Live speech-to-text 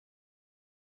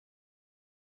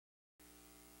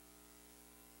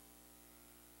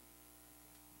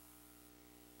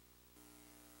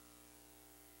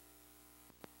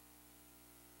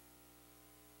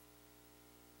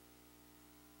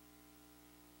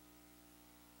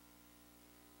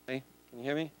Can you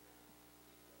hear me?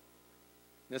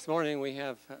 This morning we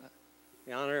have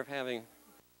the honor of having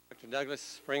Dr. Douglas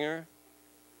Springer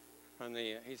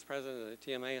he's president of the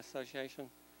TMA Association,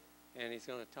 and he's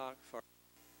going to talk for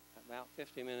about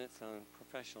 50 minutes on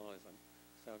professionalism.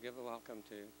 So give a welcome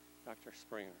to Dr.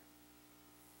 Springer.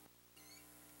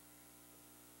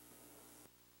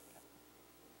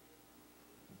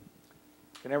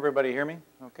 Can everybody hear me?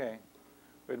 Okay.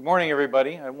 Good morning,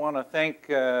 everybody. I want to thank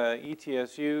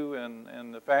ETSU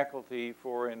and the faculty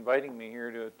for inviting me here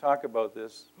to talk about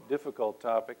this difficult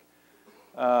topic.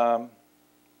 I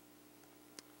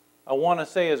want to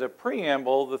say as a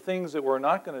preamble, the things that we're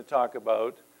not going to talk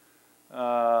about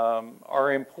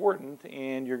are important,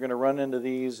 and you're going to run into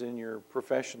these in your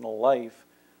professional life.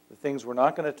 The things we're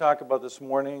not going to talk about this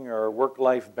morning are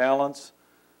work-life balance,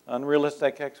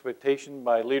 unrealistic expectation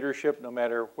by leadership, no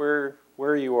matter where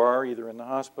you are, either in the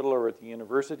hospital or at the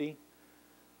university,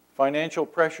 financial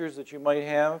pressures that you might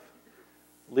have,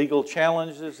 legal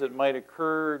challenges that might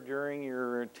occur during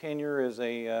your tenure as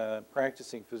a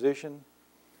practicing physician,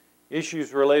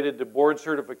 issues related to board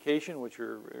certification, which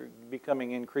are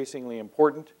becoming increasingly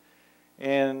important,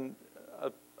 and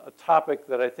a topic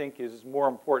that I think is more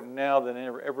important now than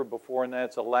ever before, and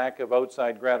that's a lack of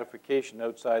outside gratification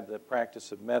outside the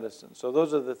practice of medicine. So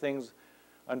those are the things,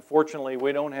 unfortunately,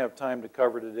 we don't have time to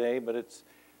cover today, but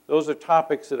those are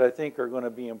topics that I think are going to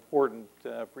be important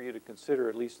for you to consider,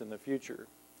 at least in the future.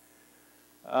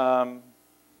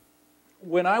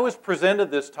 When I was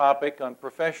presented this topic on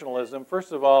professionalism,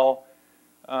 first of all,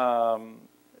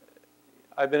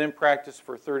 I've been in practice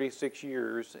for 36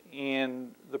 years,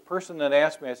 and the person that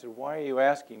asked me, I said, "Why are you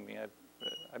asking me?"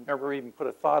 I've never even put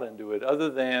a thought into it, other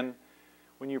than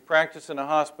when you practice in a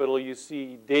hospital, you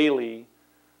see daily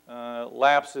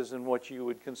lapses in what you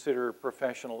would consider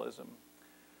professionalism.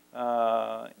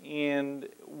 And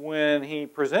when he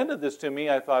presented this to me,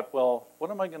 I thought, well, what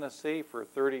am I going to say for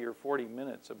 30 or 40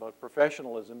 minutes about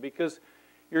professionalism? Because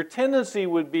your tendency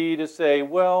would be to say,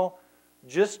 well,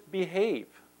 just behave.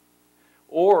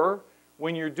 Or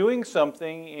when you're doing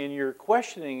something and you're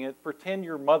questioning it, pretend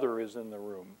your mother is in the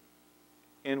room.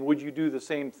 And would you do the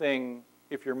same thing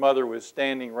if your mother was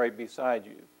standing right beside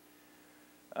you?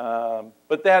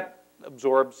 But that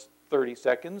absorbs 30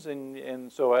 seconds, and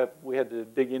so we had to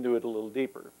dig into it a little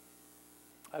deeper.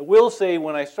 I will say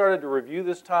when I started to review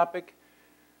this topic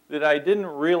that I didn't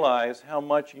realize how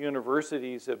much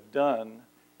universities have done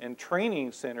and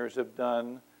training centers have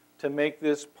done to make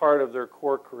this part of their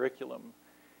core curriculum.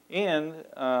 And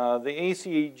the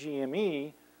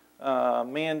ACGME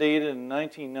mandated in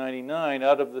 1999,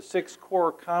 out of the 6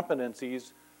 core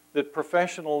competencies, that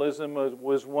professionalism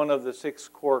was one of the 6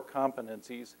 core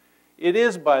competencies. It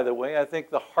is, by the way, I think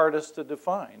the hardest to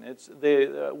define.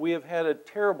 We have had a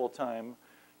terrible time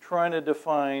trying to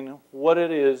define what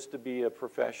it is to be a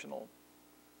professional.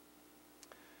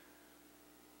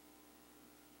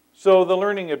 So the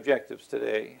learning objectives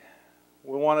today.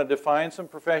 We want to define some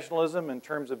professionalism in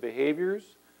terms of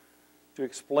behaviors, to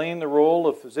explain the role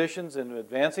of physicians in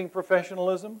advancing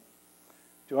professionalism,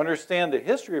 to understand the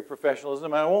history of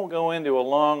professionalism. I won't go into a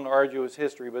long, arduous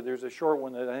history, but there's a short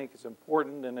one that I think is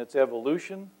important, and it's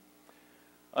evolution.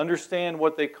 Understand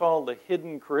what they call the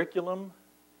hidden curriculum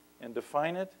and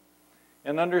define it,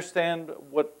 and understand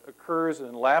what occurs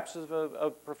in lapses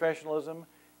of professionalism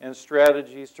and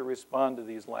strategies to respond to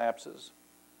these lapses.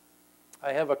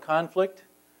 I have a conflict,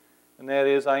 and that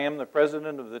is I am the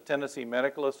president of the Tennessee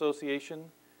Medical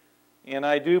Association, and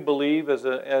I do believe as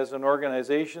an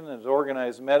organization, as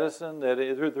organized medicine, that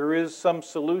there is some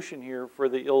solution here for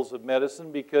the ills of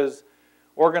medicine, because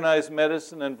organized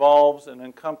medicine involves and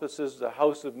encompasses the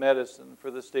house of medicine for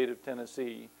the state of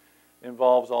Tennessee. It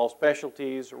involves all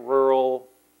specialties, rural,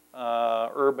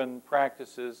 urban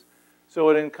practices, so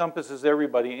it encompasses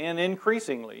everybody. And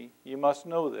increasingly, you must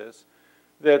know this,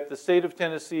 that the state of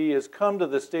Tennessee has come to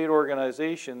the state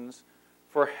organizations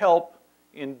for help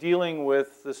in dealing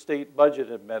with the state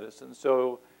budget of medicine.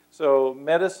 So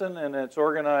medicine and its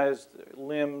organized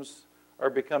limbs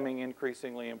are becoming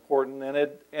increasingly important, and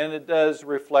it does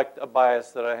reflect a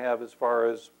bias that I have as far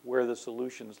as where the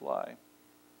solutions lie.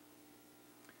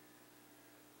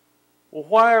 Well,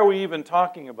 why are we even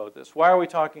talking about this? Why are we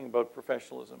talking about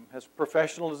professionalism? Has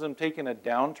professionalism taken a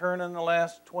downturn in the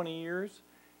last 20 years?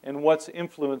 And what's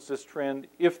influenced this trend,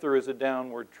 if there is a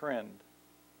downward trend?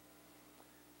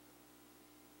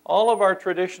 All of our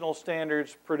traditional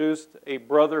standards produced a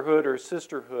brotherhood or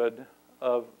sisterhood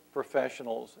of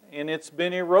professionals, and it's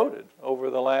been eroded over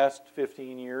the last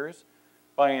 15 years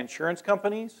by insurance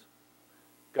companies,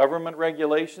 government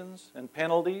regulations and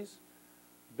penalties,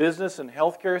 business and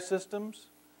healthcare systems,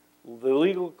 The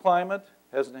legal climate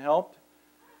hasn't helped.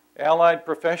 Allied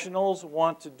professionals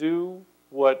want to do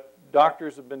what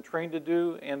doctors have been trained to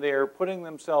do, and they are putting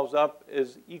themselves up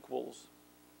as equals.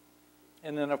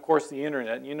 And then, of course, the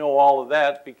internet. You know all of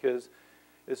that because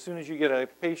as soon as you get a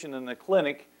patient in the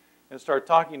clinic and start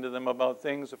talking to them about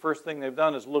things, the first thing they've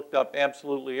done is looked up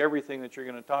absolutely everything that you're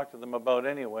going to talk to them about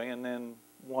anyway and then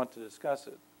want to discuss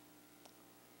it.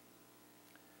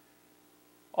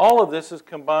 All of this is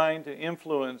combined to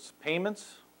influence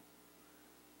payments,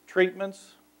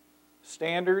 treatments,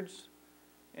 standards,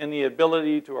 and the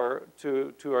ability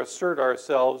to assert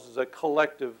ourselves as a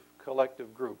collective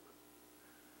group.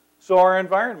 So our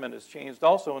environment has changed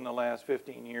also in the last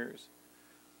 15 years.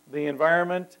 The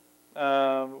environment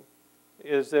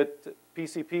is that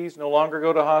PCPs no longer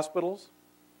go to hospitals.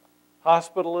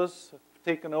 Hospitalists have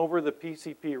taken over the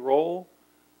PCP role.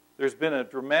 There's been a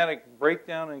dramatic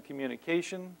breakdown in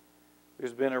communication.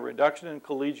 There's been a reduction in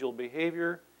collegial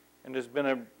behavior, and there's been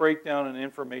a breakdown in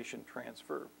information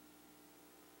transfer.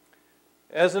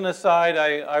 As an aside,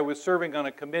 I was serving on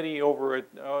a committee over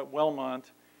at Wellmont,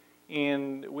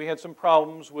 and we had some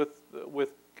problems with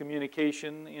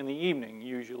communication in the evening,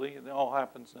 usually. It all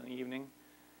happens in the evening.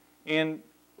 And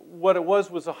what it was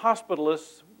the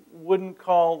hospitalists wouldn't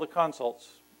call the consults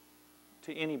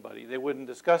to anybody. They wouldn't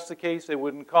discuss the case, they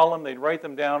wouldn't call them, they'd write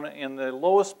them down, and the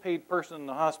lowest paid person in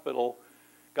the hospital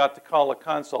got to call a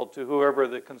consult to whoever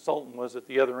the consultant was at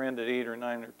the other end at 8 or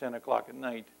 9 or 10 o'clock at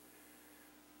night.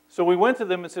 So we went to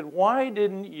them and said, why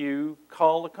didn't you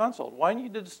call the consult? Why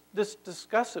didn't you just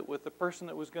discuss it with the person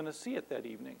that was going to see it that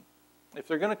evening? If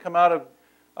they're going to come out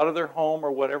of their home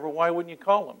or whatever, why wouldn't you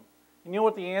call them? And you know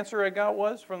what the answer I got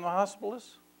was from the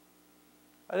hospitalist?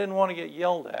 I didn't want to get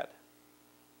yelled at.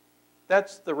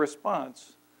 That's the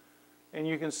response. And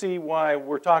you can see why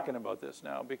we're talking about this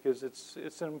now, because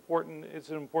it's an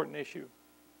important issue.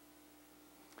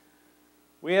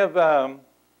 We have the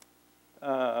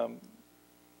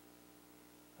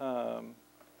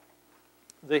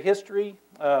history,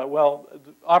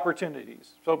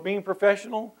 opportunities. So being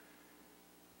professional,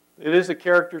 it is a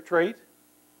character trait.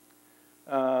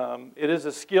 It is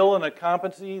a skill and a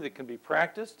competency that can be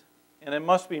practiced, and it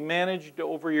must be managed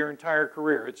over your entire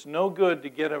career. It's no good to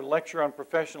get a lecture on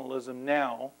professionalism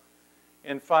now,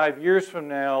 and 5 years from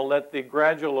now, let the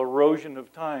gradual erosion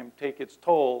of time take its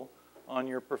toll on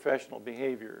your professional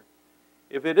behavior.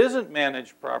 If it isn't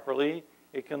managed properly,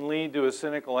 it can lead to a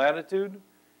cynical attitude,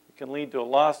 it can lead to a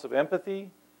loss of empathy,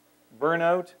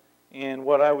 burnout, and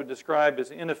what I would describe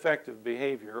as ineffective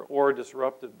behavior or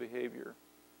disruptive behavior.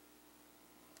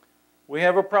 We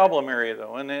have a problem area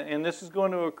though, and this is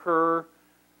going to occur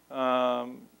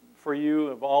for you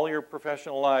of all your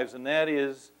professional lives, and that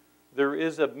is there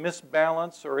is a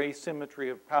misbalance or asymmetry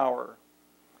of power.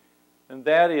 And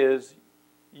that is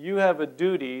you have a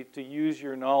duty to use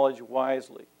your knowledge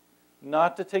wisely,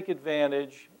 not to take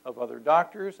advantage of other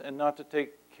doctors and not to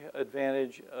take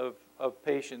advantage of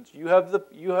patients. You have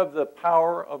the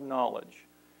power of knowledge,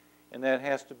 and that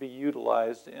has to be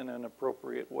utilized in an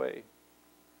appropriate way.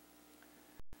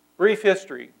 Brief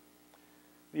history.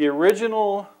 The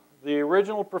original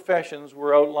professions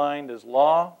were outlined as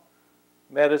law,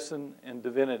 medicine, and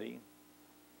divinity.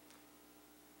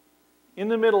 In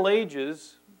the Middle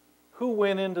Ages, who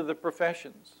went into the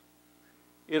professions?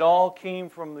 It all came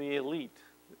from the elite.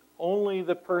 Only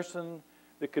the person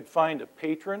that could find a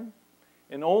patron,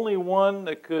 and only one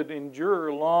that could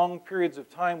endure long periods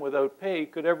of time without pay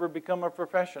could ever become a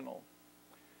professional.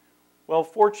 Well,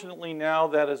 fortunately now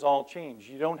that has all changed.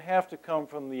 You don't have to come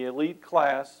from the elite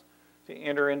class to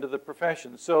enter into the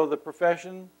profession. So the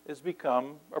profession has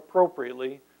become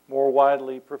appropriately more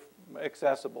widely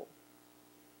accessible.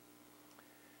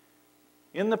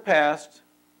 In the past,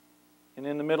 and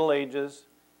in the Middle Ages,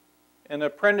 an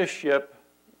apprenticeship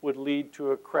would lead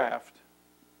to a craft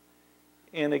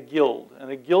and a guild.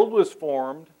 And a guild was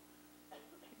formed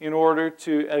in order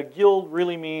to, a guild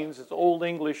really means, it's Old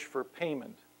English for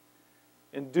payment.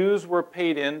 And dues were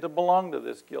paid in to belong to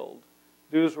this guild.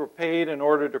 Dues were paid in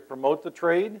order to promote the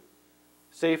trade,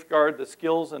 safeguard the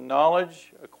skills and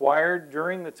knowledge acquired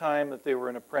during the time that they were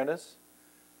an apprentice,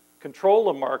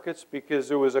 control the markets because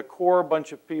there was a core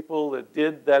bunch of people that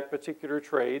did that particular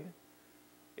trade,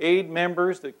 aid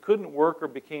members that couldn't work or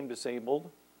became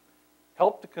disabled,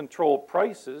 helped to control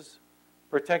prices,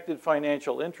 protected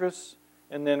financial interests,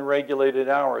 and then regulated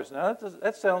hours. Now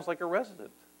that sounds like a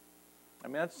resident. I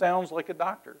mean, that sounds like a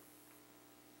doctor.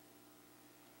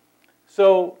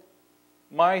 So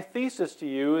my thesis to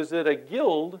you is that a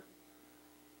guild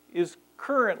is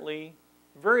currently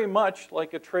very much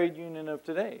like a trade union of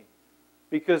today.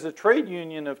 Because a trade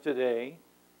union of today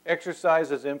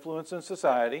exercises influence in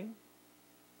society,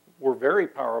 were very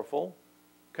powerful,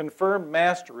 confirmed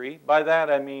mastery, by that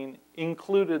I mean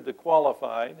included the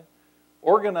qualified,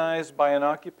 organized by an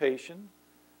occupation,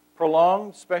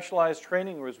 prolonged specialized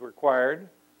training was required,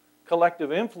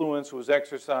 collective influence was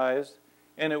exercised,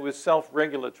 and it was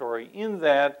self-regulatory in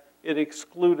that it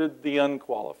excluded the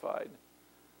unqualified.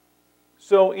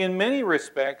 So in many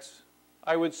respects,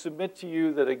 I would submit to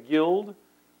you that a guild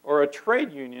or a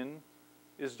trade union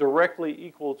is directly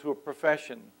equal to a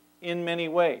profession in many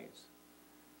ways.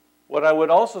 What I would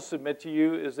also submit to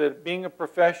you is that being a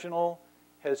professional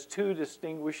has two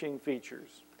distinguishing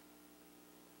features: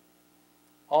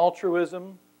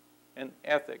 altruism and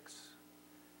ethics.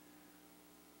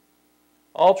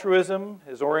 Altruism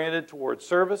is oriented towards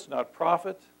service, not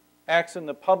profit, acts in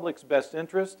the public's best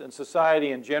interest and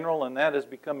society in general, and that is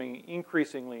becoming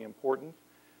increasingly important,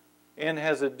 and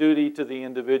has a duty to the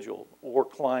individual or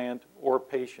client or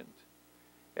patient.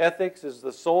 Ethics is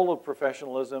the soul of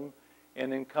professionalism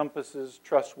and encompasses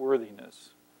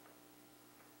trustworthiness.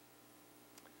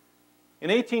 In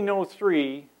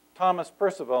 1803, Thomas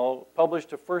Percival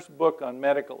published a first book on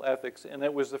medical ethics, and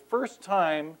it was the first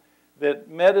time that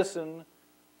medicine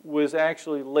was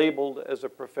actually labeled as a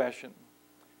profession.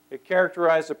 It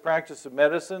characterized the practice of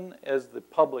medicine as the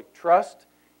public trust,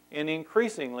 and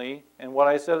increasingly, and what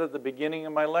I said at the beginning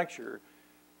of my lecture,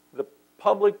 the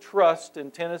public trust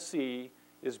in Tennessee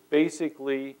is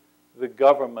basically the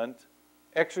government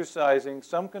exercising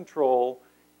some control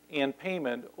and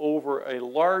payment over a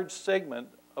large segment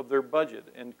of their budget.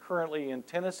 And currently in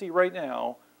Tennessee right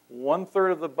now, 1/3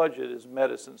 of the budget is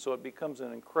medicine, so it becomes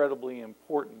an incredibly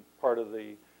important part of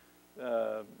the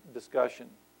discussion.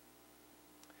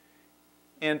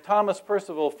 And Thomas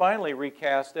Percival finally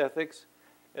recast ethics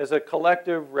as a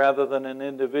collective rather than an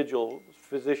individual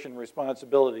physician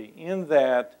responsibility, in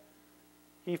that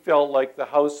he felt like the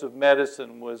house of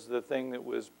medicine was the thing that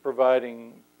was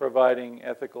providing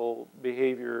ethical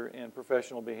behavior and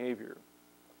professional behavior.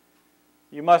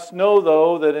 You must know,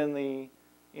 though, that in the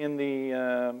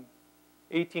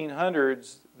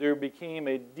 1800s, there became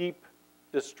a deep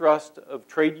distrust of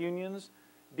trade unions,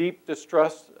 deep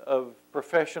distrust of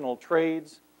professional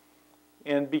trades,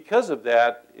 and because of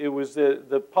that, it was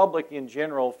the public in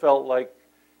general felt like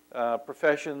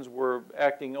professions were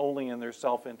acting only in their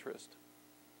self-interest.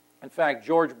 In fact,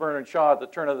 George Bernard Shaw at the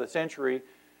turn of the century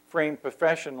framed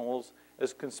professionals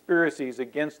as conspiracies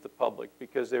against the public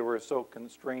because they were so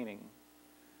constraining.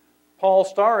 Paul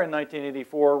Starr in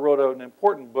 1984 wrote an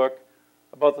important book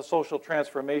about the social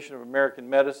transformation of American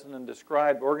medicine and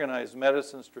described organized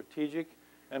medicine's strategic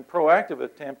and proactive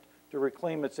attempt to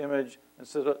reclaim its image and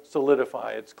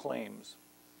solidify its claims.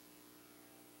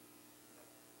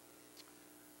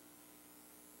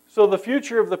 So the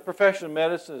future of the profession of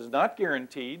medicine is not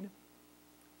guaranteed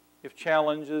if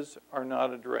challenges are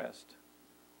not addressed.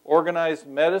 Organized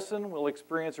medicine will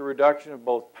experience a reduction of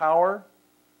both power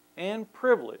and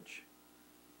privilege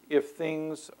if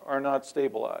things are not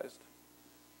stabilized.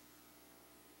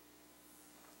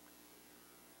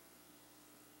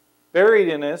 Buried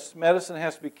in this, medicine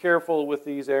has to be careful with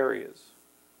these areas: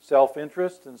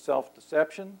 self-interest and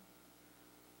self-deception.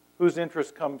 Whose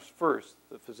interest comes first,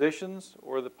 the physicians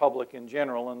or the public in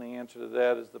general? And the answer to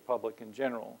that is the public in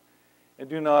general. And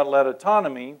do not let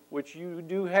autonomy, which you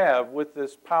do have with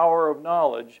this power of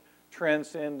knowledge,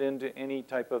 transcend into any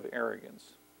type of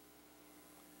arrogance.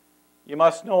 You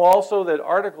must know also that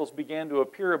articles began to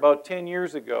appear about 10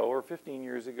 years ago or 15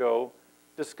 years ago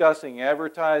discussing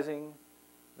advertising,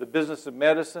 the business of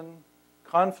medicine,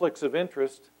 conflicts of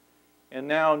interest, and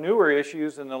now newer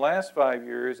issues in the last 5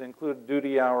 years include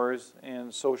duty hours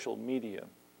and social media.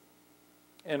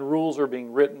 And rules are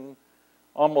being written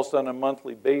almost on a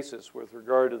monthly basis with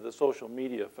regard to the social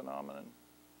media phenomenon.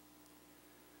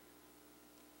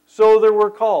 So there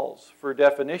were calls for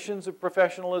definitions of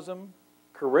professionalism,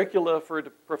 curricula for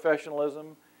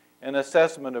professionalism, and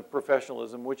assessment of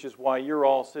professionalism, which is why you're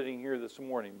all sitting here this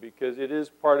morning, because it is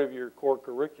part of your core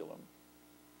curriculum.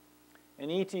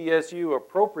 And ETSU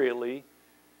appropriately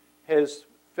has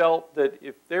felt that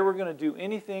if they were going to do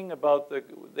anything about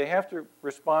they have to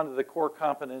respond to the core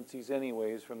competencies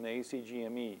anyways from the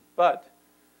ACGME, but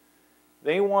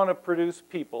they want to produce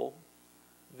people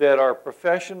that are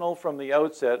professional from the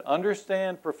outset,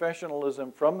 understand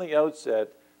professionalism from the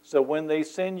outset, so when they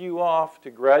send you off to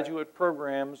graduate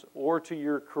programs or to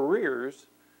your careers,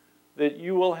 that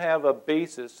you will have a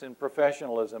basis in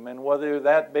professionalism, and whether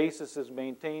that basis is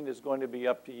maintained is going to be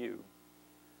up to you.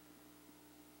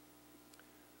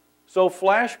 So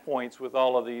flashpoints with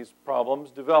all of these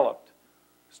problems developed.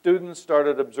 Students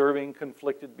started observing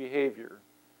conflicted behavior.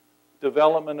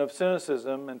 development of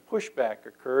cynicism and pushback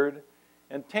occurred,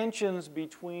 and tensions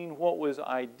between what was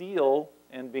ideal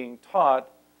and being taught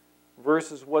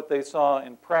versus what they saw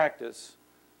in practice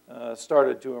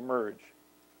started to emerge.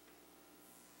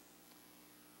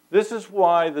 This is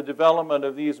why the development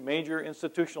of these major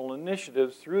institutional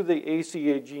initiatives through the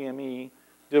ACA-GME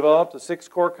developed the 6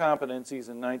 core competencies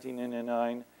in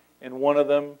 1999, and one of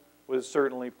them was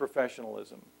certainly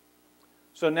professionalism.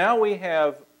 So now we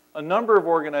have a number of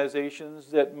organizations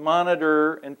that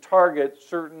monitor and target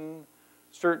certain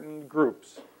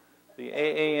groups. The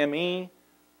AAME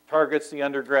targets the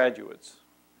undergraduates.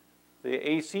 The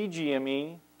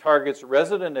ACGME targets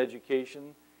resident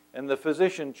education, and the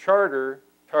physician charter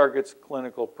targets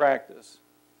clinical practice.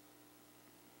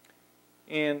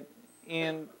 And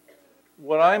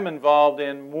what I'm involved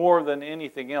in more than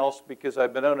anything else, because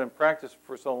I've been out in practice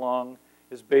for so long,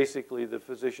 is basically the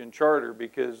physician charter,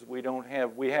 because we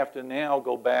have to now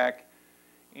go back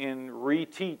and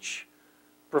reteach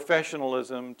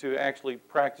professionalism to actually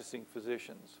practicing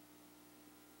physicians.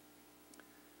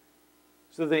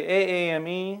 So the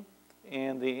AAME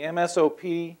and the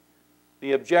MSOP,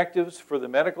 the objectives for the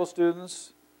medical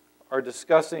students are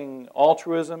discussing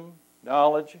altruism,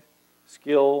 knowledge,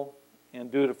 skill,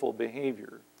 and dutiful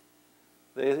behavior.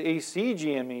 The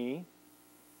ACGME,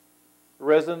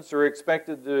 residents are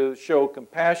expected to show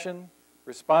compassion,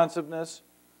 responsiveness,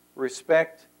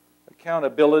 respect,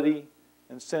 accountability,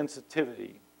 and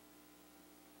sensitivity.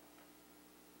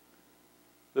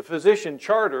 The physician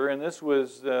charter, and this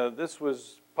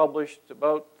was published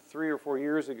about 3 or 4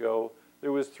 years ago,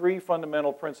 there was 3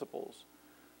 fundamental principles.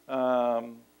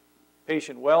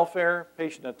 Patient welfare,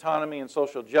 patient autonomy, and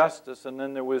social justice, and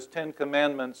then there was 10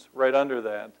 commandments right under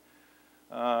that.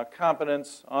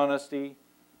 Competence, honesty,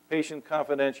 patient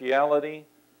confidentiality,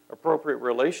 appropriate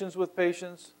relations with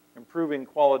patients, improving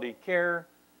quality care,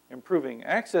 improving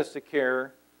access to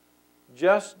care,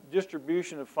 just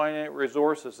distribution of finite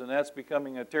resources, and that's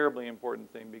becoming a terribly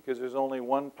important thing because there's only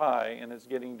one pie and it's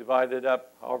getting divided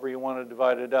up however you want to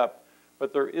divide it up.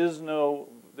 But there is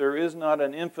not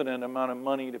an infinite amount of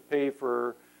money to pay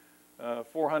for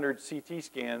 400 CT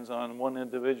scans on one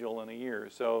individual in a year.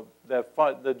 So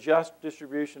the just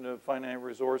distribution of finite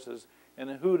resources and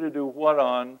who to do what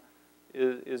on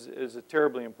is a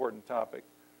terribly important topic.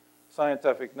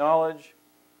 Scientific knowledge,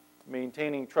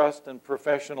 maintaining trust and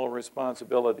professional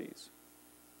responsibilities.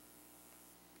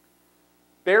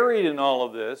 Buried in all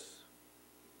of this,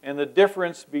 and the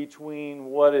difference between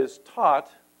what is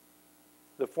taught,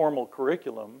 the formal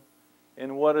curriculum,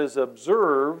 and what is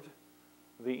observed,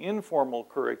 the informal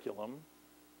curriculum,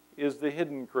 is the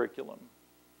hidden curriculum.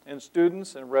 And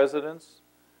students and residents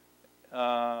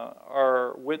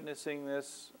are witnessing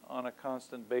this on a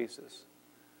constant basis.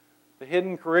 The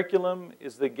hidden curriculum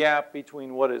is the gap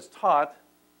between what is taught,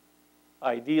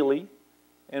 ideally,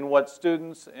 and what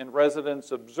students and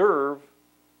residents observe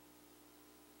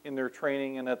in their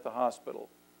training and at the hospital.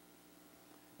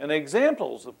 And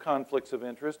examples of conflicts of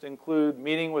interest include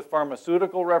meeting with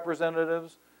pharmaceutical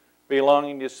representatives,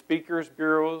 belonging to speakers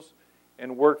bureaus,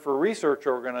 and work for research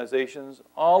organizations,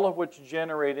 all of which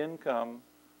generate income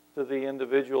to the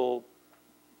individual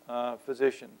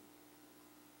physician.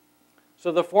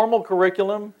 So the formal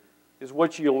curriculum is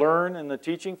what you learn in the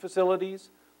teaching facilities.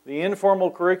 The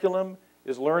informal curriculum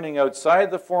is learning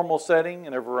outside the formal setting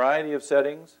in a variety of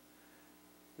settings.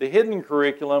 The hidden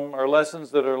curriculum are lessons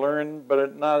that are learned but are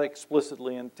not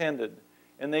explicitly intended,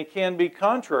 and they can be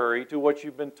contrary to what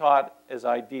you've been taught as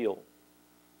ideal.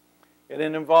 And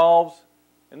it involves,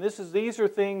 and these are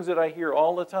things that I hear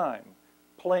all the time,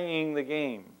 playing the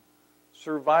game,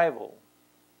 survival,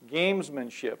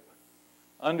 gamesmanship,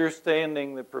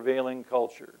 understanding the prevailing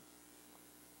culture.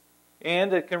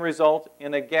 And it can result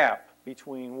in a gap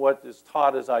between what is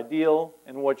taught as ideal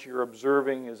and what you're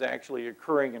observing is actually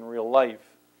occurring in real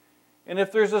life. And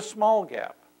if there's a small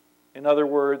gap, in other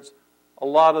words, a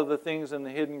lot of the things in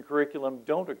the hidden curriculum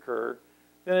don't occur,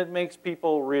 then it makes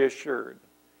people reassured.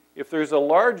 If there's a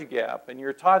large gap and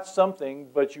you're taught something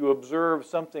but you observe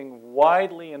something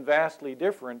widely and vastly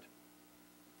different,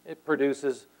 it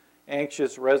produces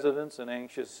anxious residents and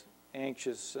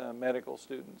anxious medical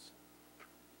students.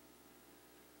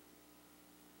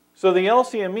 So the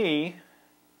LCME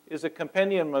is a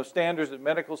compendium of standards that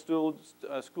medical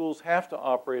schools have to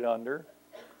operate under,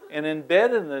 and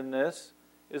embedded in this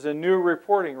is a new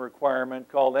reporting requirement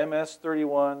called MS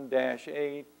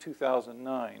 31-A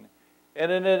 2009,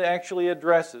 and it actually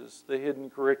addresses the hidden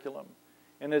curriculum,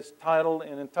 and it's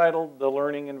entitled The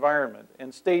Learning Environment,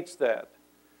 and states that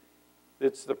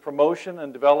it's the promotion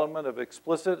and development of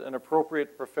explicit and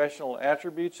appropriate professional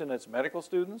attributes in its medical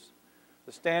students,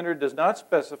 The standard does not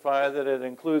specify that it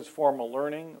includes formal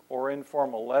learning or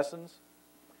informal lessons,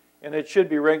 and it should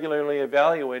be regularly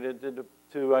evaluated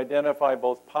to identify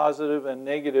both positive and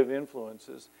negative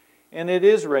influences. And it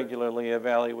is regularly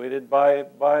evaluated by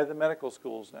the medical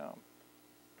schools now.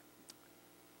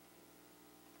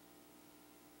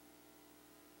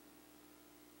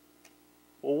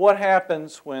 Well, what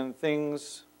happens when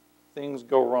things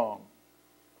go wrong?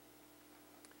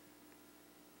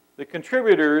 The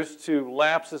contributors to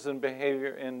lapses in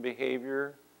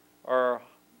behavior are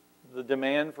the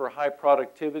demand for high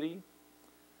productivity,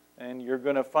 and you're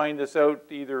going to find this out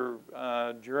either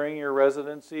during your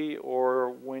residency or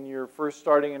when you're first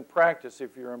starting in practice.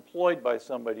 If you're employed by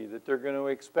somebody, that they're going to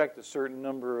expect a certain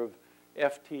number of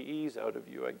FTEs out of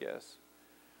you, I guess.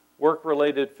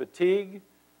 Work-related fatigue,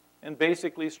 and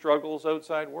basically struggles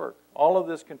outside work. All of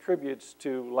this contributes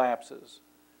to lapses.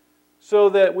 So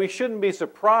that we shouldn't be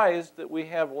surprised that we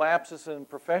have lapses in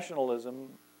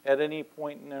professionalism at any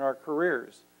point in our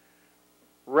careers.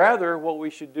 Rather, what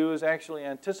we should do is actually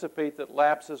anticipate that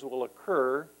lapses will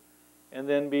occur and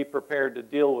then be prepared to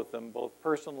deal with them, both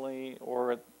personally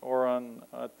or at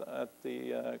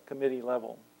the committee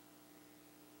level.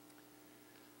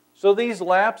 So these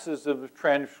lapses of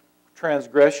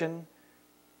transgression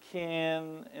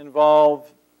can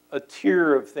involve a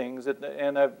tier of things, and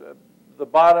the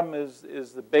bottom is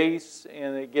the base,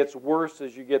 and it gets worse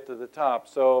as you get to the top.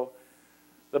 So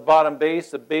the bottom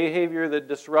base, the behavior that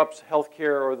disrupts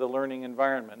healthcare or the learning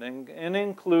environment, and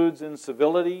includes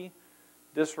incivility,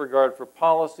 disregard for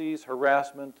policies,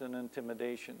 harassment, and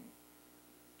intimidation.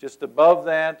 Just above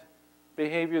that,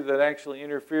 behavior that actually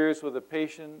interferes with a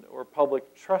patient or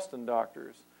public trust in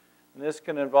doctors. And this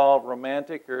can involve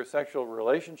romantic or sexual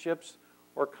relationships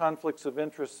or conflicts of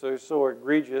interest that are so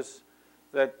egregious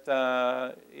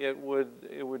that it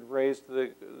would raise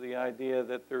the idea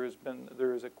that there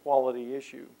is a quality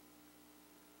issue.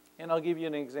 And I'll give you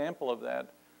an example of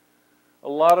that. A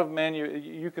lot of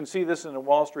you can see this in the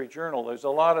Wall Street Journal. There's a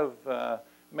lot of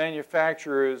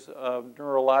manufacturers of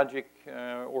neurologic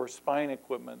or spine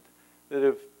equipment that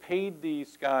have paid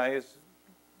these guys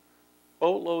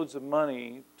boatloads of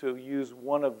money to use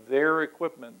one of their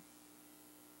equipment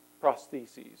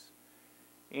prostheses.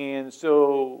 And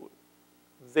so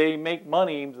they make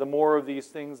money the more of these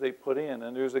things they put in.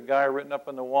 And there's a guy written up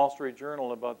in the Wall Street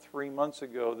Journal about 3 months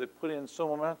ago that put in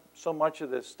so much of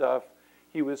this stuff.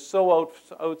 He was so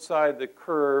outside the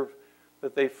curve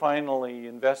that they finally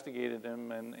investigated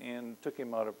him and took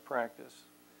him out of practice.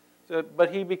 So,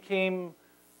 but he became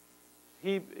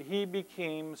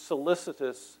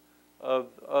solicitous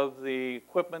of the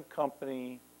equipment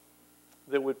company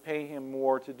that would pay him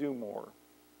more to do more.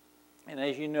 And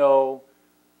as you know,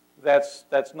 that's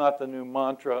not the new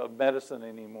mantra of medicine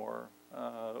anymore.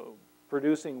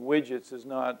 Producing widgets is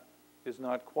not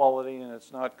quality, and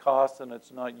it's not cost, and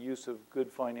it's not use of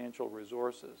good financial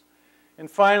resources. And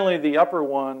finally, the upper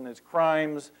one is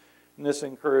crimes, and this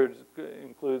includes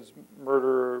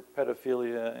murder,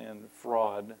 pedophilia, and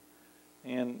fraud.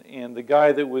 And the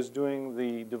guy that was doing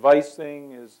the device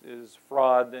thing is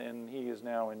fraud, and he is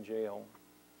now in jail.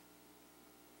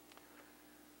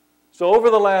 So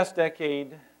over the last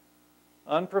decade,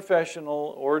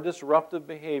 unprofessional or disruptive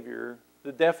behavior,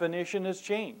 the definition has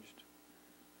changed.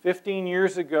 15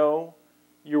 years ago,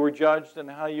 you were judged on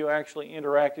how you actually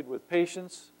interacted with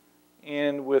patients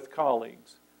and with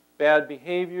colleagues. Bad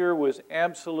behavior was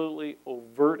absolutely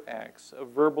overt acts of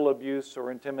verbal abuse or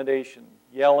intimidation,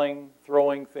 yelling,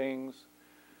 throwing things.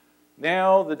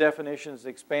 Now the definition is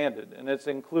expanded, and it's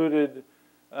included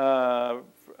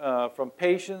from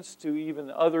patients to even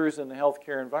others in the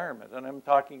healthcare environment. And I'm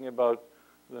talking about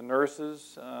the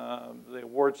nurses, the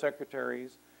ward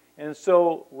secretaries. And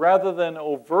so rather than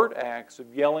overt acts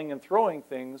of yelling and throwing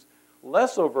things,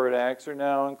 less overt acts are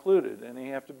now included, and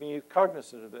you have to be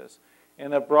cognizant of this.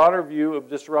 And a broader view of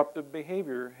disruptive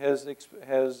behavior has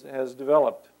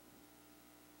developed.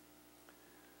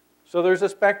 So there's a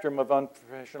spectrum of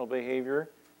unprofessional behavior,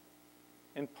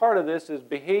 and part of this is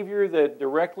behavior that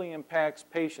directly impacts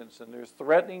patients, and there's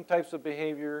threatening types of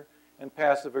behavior and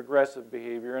passive-aggressive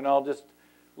behavior, and I'll just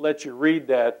let you read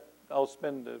that. I'll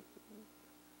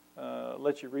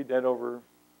let you read that over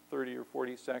 30 or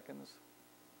 40 seconds.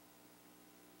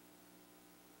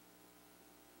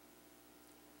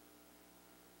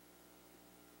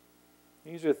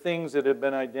 These are things that have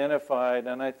been identified,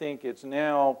 and I think it's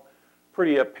now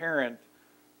pretty apparent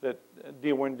that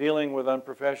when dealing with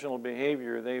unprofessional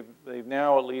behavior, they've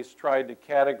now at least tried to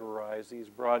categorize these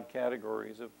broad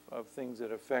categories of things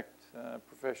that affect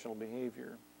professional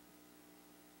behavior.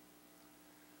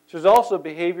 There's also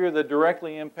behavior that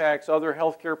directly impacts other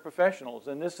healthcare professionals,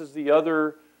 and this is the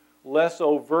other less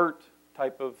overt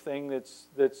type of thing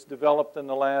that's developed in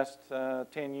the last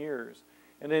 10 years.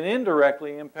 And it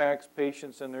indirectly impacts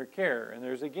patients and their care. And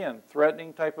there's, again,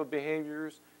 threatening type of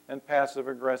behaviors and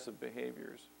passive-aggressive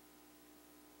behaviors.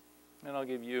 And I'll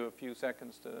give you a few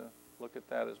seconds to look at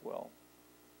that as well.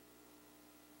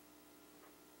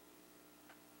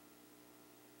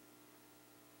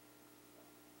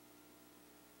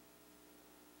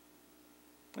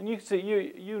 And you can see,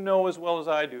 you know as well as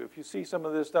I do, if you see some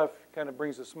of this stuff, it kind of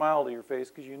brings a smile to your face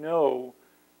because you know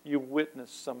you've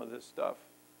witnessed some of this stuff.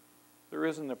 There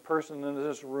isn't a person in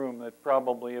this room that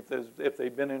probably, if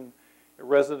they've been in a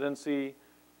residency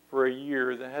for a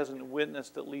year, that hasn't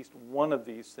witnessed at least one of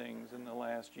these things in the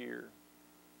last year.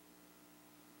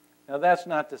 Now that's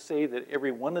not to say that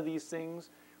every one of these things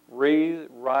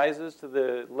rises to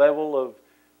the level of,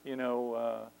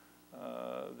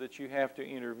 that you have to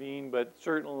intervene, but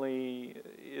certainly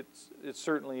it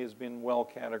certainly has been well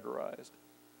categorized.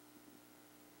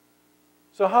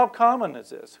 So how common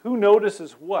is this? Who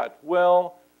notices what?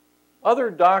 Well, other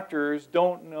doctors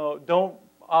don't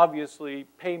obviously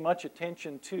pay much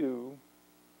attention to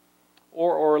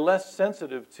or less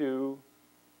sensitive to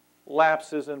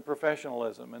lapses in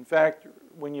professionalism. In fact,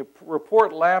 when you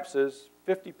report lapses,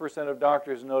 50% of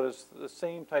doctors notice the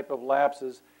same type of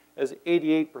lapses as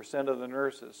 88% of the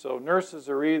nurses. So nurses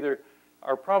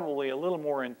are probably a little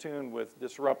more in tune with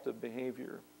disruptive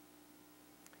behavior.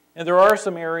 And there are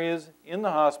some areas in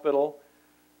the hospital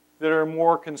that are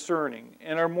more concerning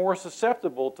and are more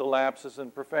susceptible to lapses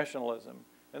in professionalism.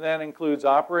 And that includes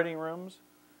operating rooms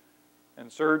and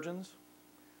surgeons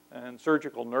and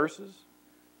surgical nurses,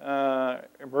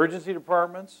 emergency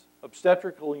departments,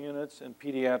 obstetrical units, and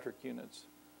pediatric units.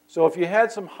 So if you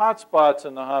had some hot spots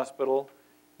in the hospital,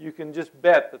 you can just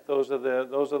bet that those are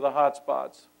the hot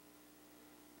spots.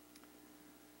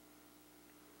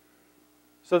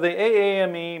 So the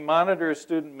AAME monitors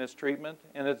student mistreatment,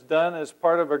 and it's done as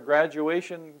part of a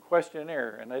graduation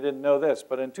questionnaire. And I didn't know this,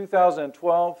 but in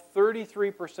 2012,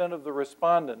 33% of the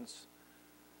respondents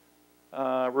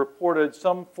reported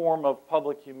some form of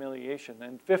public humiliation,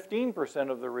 and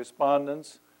 15% of the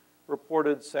respondents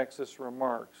reported sexist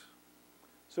remarks.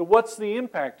 So what's the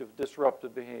impact of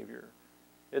disruptive behavior?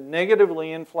 It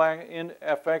negatively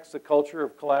affects the culture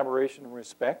of collaboration and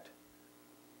respect.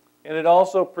 And it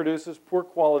also produces poor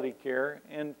quality care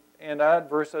and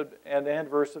adverse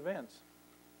events.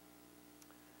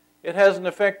 It has an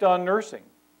effect on nursing.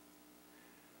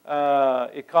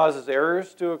 It causes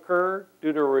errors to occur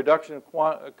due to a reduction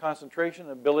of concentration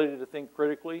and ability to think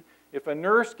critically. If a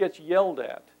nurse gets yelled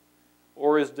at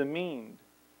or is demeaned,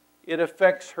 it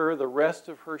affects her the rest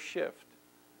of her shift.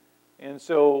 And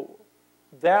so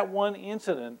that one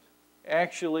incident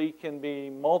actually can be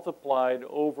multiplied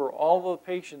over all the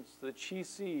patients that she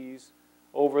sees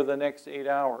over the next 8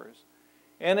 hours.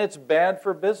 And it's bad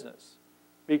for business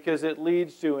because it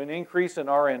leads to an increase in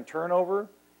RN turnover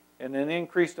and an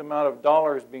increased amount of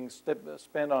dollars being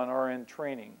spent on RN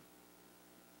training.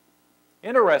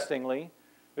 Interestingly,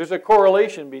 there's a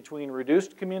correlation between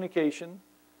reduced communication,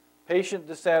 patient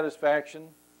dissatisfaction,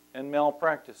 and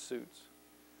malpractice suits.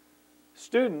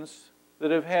 Students that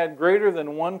have had greater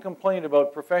than one complaint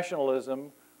about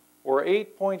professionalism were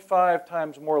 8.5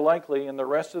 times more likely in the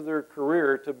rest of their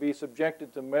career to be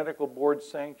subjected to medical board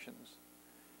sanctions.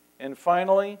 And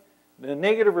finally, the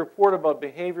negative report about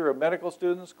behavior of medical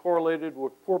students correlated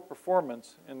with poor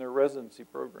performance in their residency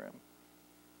program.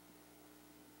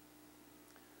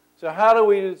 So how do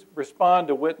we respond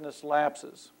to witness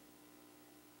lapses?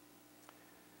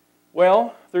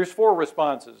 Well, there's 4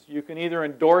 responses. You can either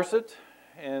endorse it,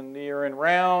 and you're in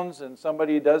rounds and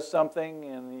somebody does something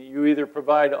and you either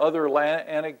provide other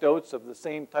anecdotes of the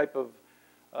same type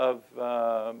of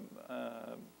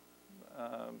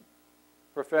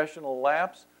professional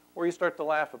lapse, or you start to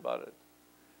laugh about it.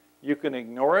 You can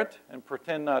ignore it and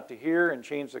pretend not to hear and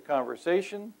change the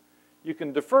conversation. You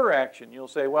can defer action. You'll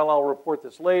say, well, I'll report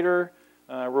this later,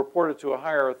 report it to a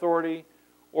higher authority,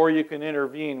 or you can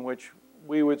intervene, which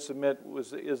we would submit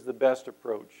is the best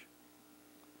approach.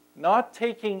 Not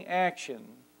taking action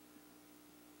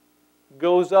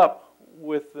goes up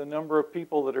with the number of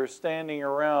people that are standing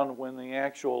around when the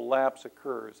actual lapse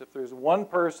occurs. If there's one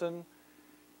person,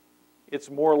 it's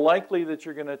more likely that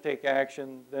you're going to take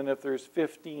action than if there's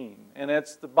 15. And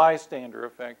that's the bystander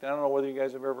effect. I don't know whether you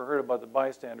guys have ever heard about the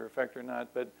bystander effect or not,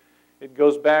 but it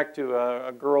goes back to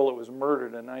a girl that was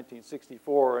murdered in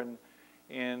 1964,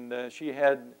 and she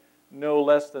had no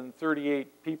less than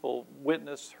 38 people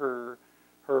witness her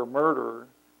murder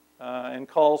and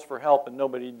calls for help and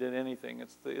nobody did anything.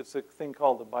 It's a thing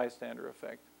called the bystander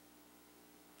effect.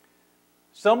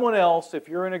 Someone else, if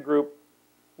you're in a group,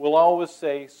 will always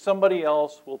say somebody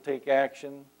else will take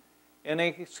action.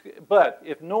 But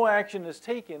if no action is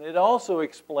taken, it also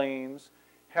explains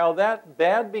how that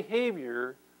bad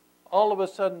behavior all of a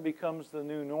sudden becomes the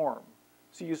new norm.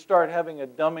 So you start having a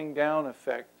dumbing down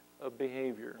effect of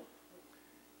behavior.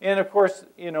 And of course,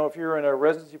 you know, if you're in a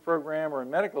residency program or in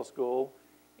medical school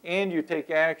and you take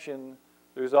action,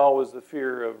 there's always the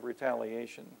fear of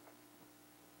retaliation.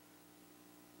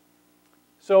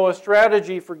 So a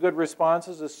strategy for good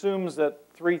responses assumes that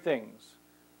three things.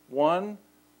 One,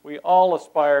 we all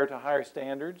aspire to higher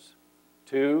standards.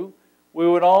 Two, we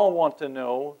would all want to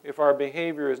know if our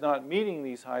behavior is not meeting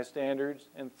these high standards.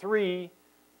 And three,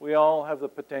 we all have the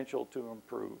potential to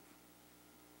improve.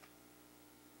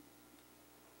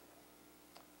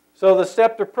 So the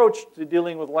stepped approach to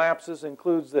dealing with lapses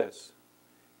includes this.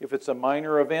 If it's a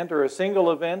minor event or a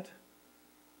single event,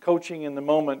 coaching in the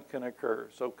moment can occur.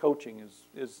 So coaching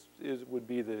would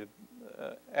be the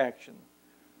action.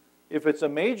 If it's a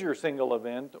major single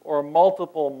event or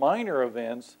multiple minor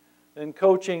events, then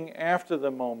coaching after the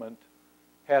moment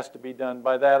has to be done.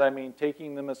 By that I mean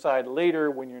taking them aside later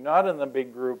when you're not in the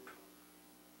big group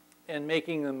and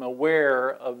making them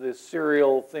aware of the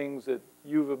serial things that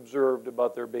you've observed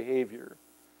about their behavior.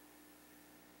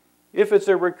 If it's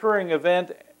a recurring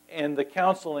event and the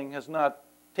counseling has not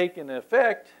taken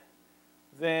effect,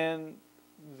 then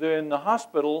in the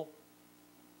hospital,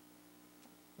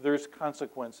 there's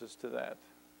consequences to that.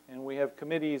 And we have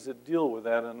committees that deal with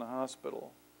that in the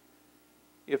hospital.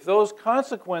 If those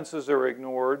consequences are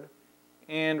ignored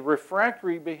and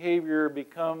refractory behavior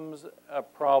becomes a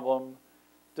problem,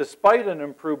 despite an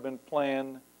improvement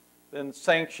plan, then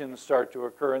sanctions start to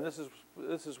occur. And this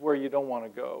is where you don't want to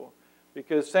go,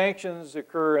 because sanctions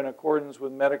occur in accordance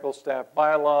with medical staff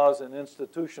bylaws and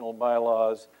institutional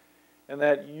bylaws, and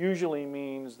that usually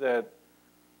means that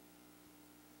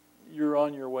you're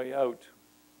on your way out.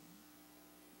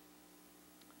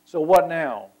 So what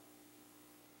now?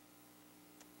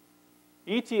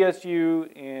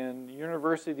 ETSU and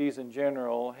universities in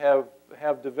general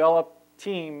have developed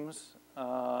teams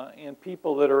and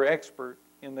people that are expert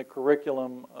in the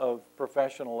curriculum of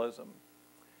professionalism.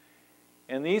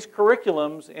 And these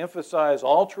curriculums emphasize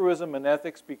altruism and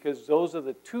ethics because those are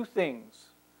the two things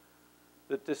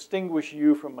that distinguish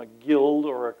you from a guild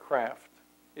or a craft.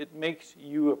 It makes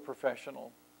you a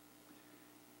professional.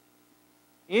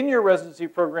 In your residency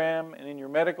program and in your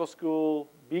medical school,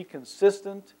 be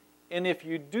consistent. And if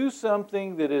you do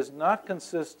something that is not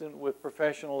consistent with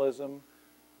professionalism,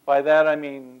 by that I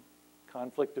mean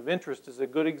conflict of interest is a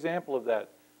good example of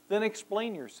that, then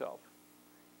explain yourself.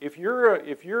 If you're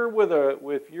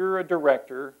a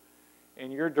director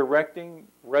and you're directing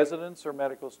residents or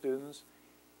medical students,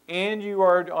 and you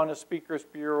are on a speakers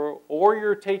bureau, or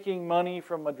you're taking money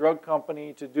from a drug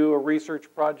company to do a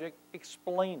research project,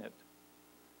 explain it.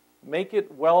 Make it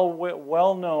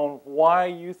well known why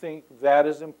you think that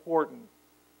is important.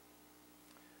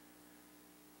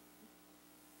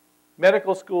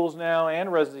 Medical schools now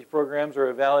and residency programs are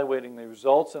evaluating the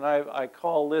results, and I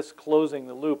call this closing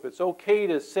the loop. It's okay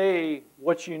to say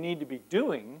what you need to be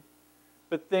doing,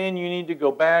 but then you need to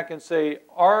go back and say,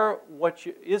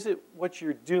 is it what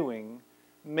you're doing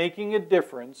making a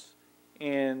difference,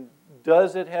 and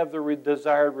does it have the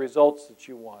desired results that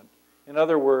you want? In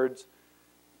other words,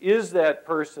 is that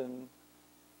person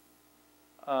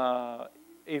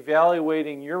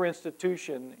evaluating your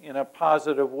institution in a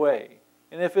positive way?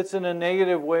 And if it's in a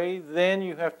negative way, then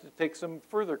you have to take some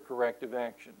further corrective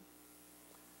action.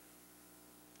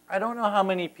 I don't know how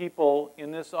many people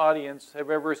in this audience have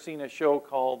ever seen a show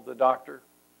called The Doctor.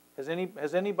 Has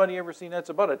anybody ever seen that? It's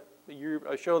about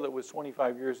a show that was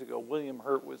 25 years ago. William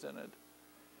Hurt was in it.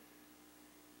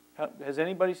 Has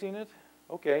anybody seen it?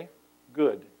 Okay,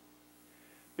 good.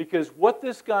 Because what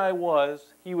this guy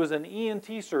was, he was an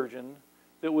ENT surgeon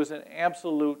that was an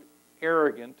absolute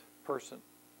arrogant person.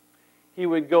 He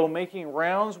would go making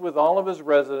rounds with all of his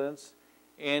residents,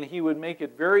 and he would make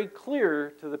it very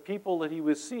clear to the people that he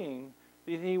was seeing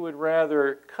that he would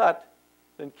rather cut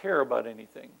than care about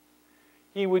anything.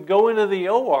 He would go into the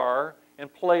OR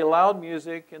and play loud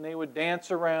music, and they would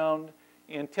dance around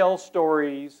and tell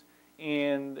stories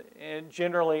and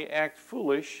generally act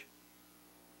foolish.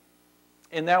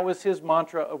 And that was his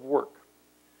mantra of work.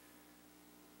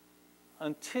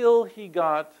 Until he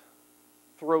got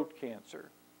throat cancer.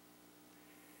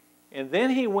 And then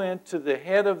he went to the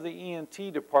head of the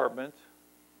ENT department,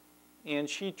 and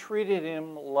she treated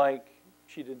him like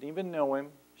she didn't even know him.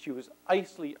 She was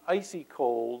icy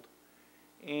cold,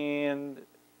 and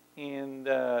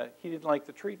he didn't like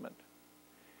the treatment.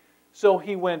 So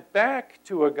he went back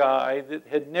to a guy that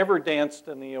had never danced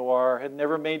in the OR, had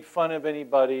never made fun of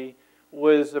anybody,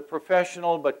 was a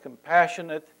professional but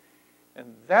compassionate,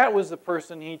 and that was the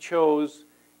person he chose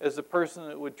as the person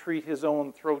that would treat his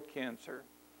own throat cancer.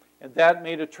 And that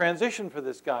made a transition for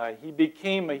this guy. He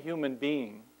became a human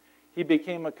being. He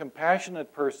became a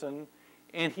compassionate person,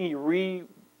 and he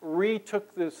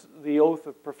retook the oath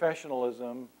of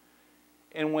professionalism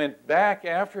and went back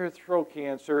after his throat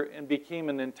cancer and became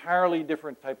an entirely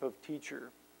different type of teacher.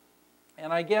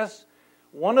 And I guess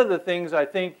one of the things I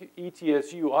think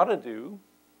ETSU ought to do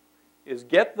is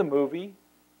get the movie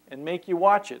and make you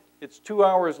watch it. It's 2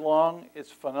 hours long,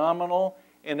 it's phenomenal,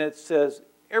 and it says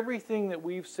everything that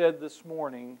we've said this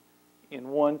morning in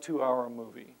one 2-hour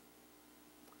movie.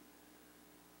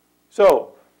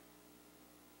 So,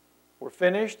 we're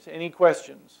finished. Any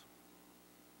questions?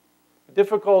 A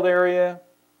difficult area,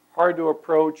 hard to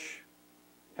approach,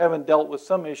 haven't dealt with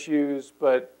some issues,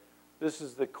 but this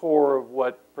is the core of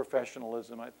what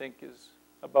professionalism, I think, is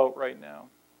about right now.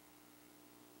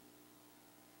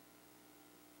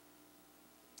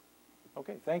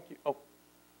 Okay, thank you. Oh.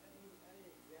 Any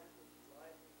examples of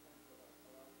life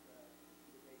about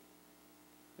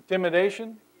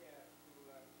Intimidation? Yeah,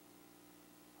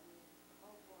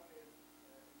 how far is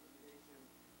intimidation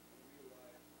in real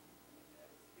life at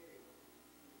a scale of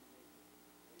intimidation?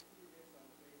 We see this on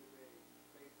a day-to-day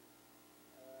basis.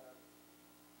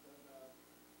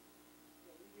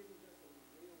 Can you give me just a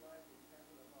real-life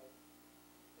example about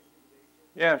intimidation?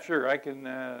 Yeah, sure. I can.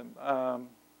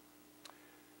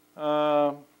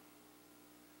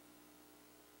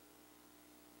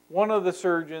 One of the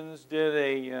surgeons did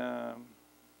a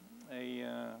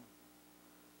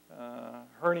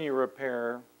hernia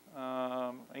repair,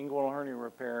 inguinal hernia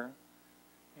repair,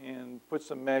 and put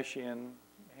some mesh in.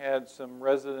 Had some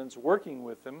residents working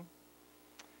with him,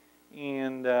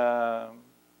 and the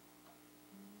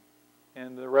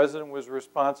resident was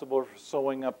responsible for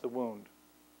sewing up the wound.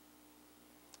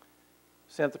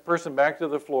 Sent the person back to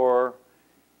the floor,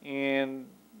 and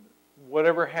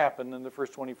whatever happened in the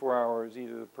first 24 hours,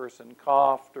 either the person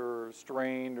coughed or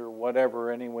strained or whatever,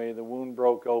 anyway, the wound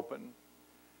broke open.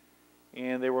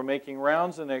 And they were making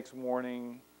rounds the next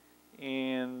morning,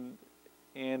 and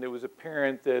it was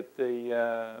apparent that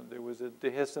there was a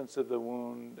dehiscence of the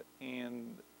wound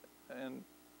and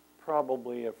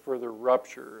probably a further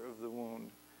rupture of the wound.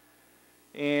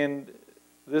 And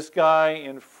this guy,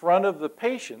 in front of the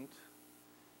patient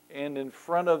and in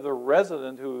front of the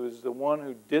resident, who was the one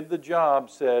who did the job,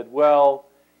 said, well,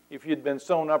 if you'd been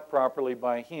sewn up properly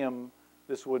by him,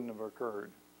 this wouldn't have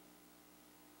occurred.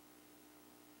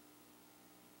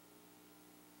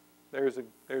 There's a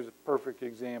perfect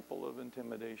example of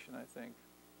intimidation, I think.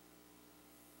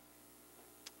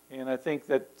 And I think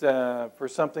that for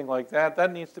something like that,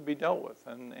 that needs to be dealt with.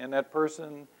 And that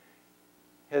person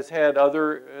has had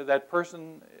other, that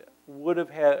person would have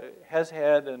had, has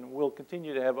had and will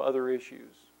continue to have other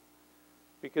issues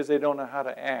because they don't know how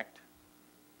to act.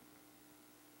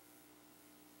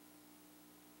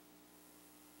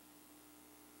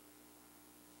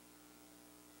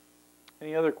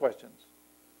 Any other questions?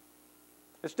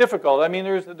 It's difficult. I mean,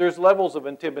 there's levels of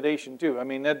intimidation too. I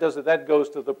mean, that goes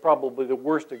to probably the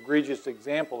worst egregious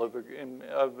example of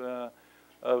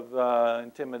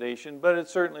intimidation. But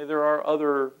it's certainly there are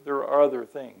other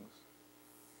things.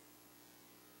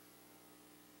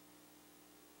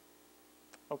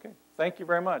 Okay. Thank you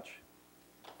very much.